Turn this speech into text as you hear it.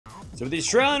So with the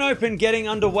Australian Open getting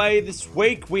underway this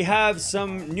week, we have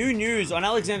some new news on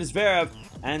Alexander Zverev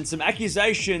and some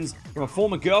accusations from a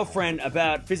former girlfriend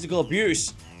about physical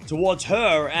abuse towards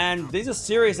her, and these are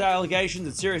serious allegations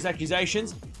and serious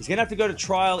accusations. He's going to have to go to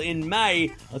trial in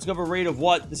May. Let's go have a read of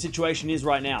what the situation is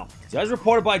right now. So as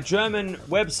reported by German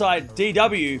website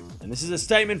DW, and this is a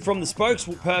statement from the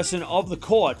spokesperson of the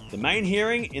court, the main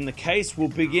hearing in the case will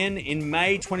begin in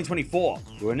May 2024.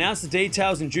 We'll announce the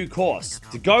details in due course.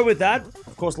 To go with that,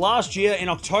 of course, last year in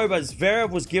October,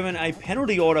 Zverev was given a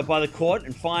penalty order by the court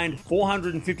and fined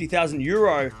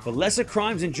 €450,000 for lesser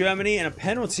crimes in Germany, and a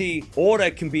penalty order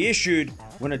can be issued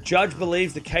when a judge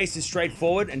believes the case is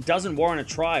straightforward and doesn't warrant a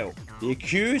trial. The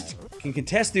accused can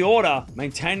contest the order,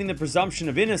 maintaining the presumption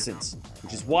of innocence,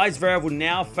 which is why Zverev will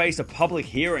now face a public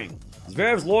hearing.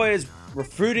 Zverev's lawyers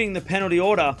refuting the penalty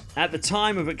order at the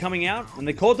time of it coming out, and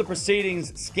they called the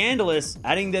proceedings scandalous,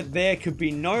 adding that there could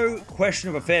be no question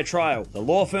of a fair trial. The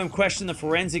law firm questioned the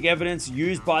forensic evidence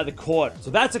used by the court.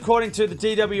 So that's according to the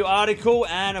DW article,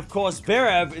 and of course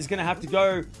Zverev is going to have to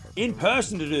go in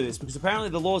person to do this, because apparently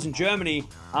the laws in Germany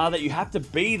are that you have to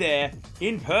be there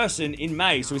in person in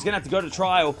May. So he's going to have to go to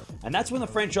trial, and that's when the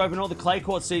French Open or the clay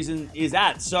court season is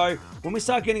at. So when we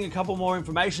start getting a couple more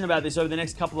information about this over the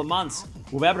next couple of months,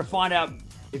 we'll be able to find out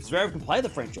if Zverev can play the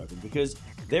French Open, because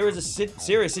there is a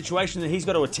serious situation that he's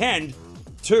got to attend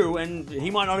to, and he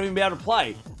might not even be able to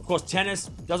play. Of course, tennis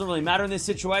doesn't really matter in this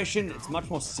situation. It's much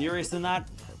more serious than that,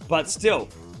 but still,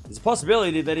 there's a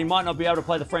possibility that he might not be able to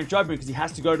play the French Open because he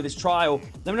has to go to this trial.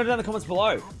 Let me know down in the comments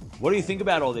below. What do you think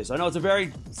about all this? I know it's a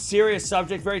very serious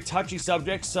subject, very touchy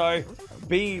subject, so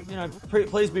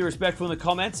please be respectful in the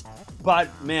comments. But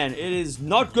man, it is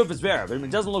not good for Zverev. I mean,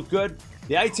 it doesn't look good.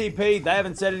 The ATP, they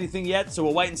haven't said anything yet, so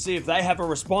we'll wait and see if they have a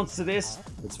response to this.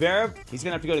 But Zverev, he's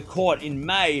going to have to go to court in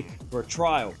May for a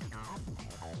trial.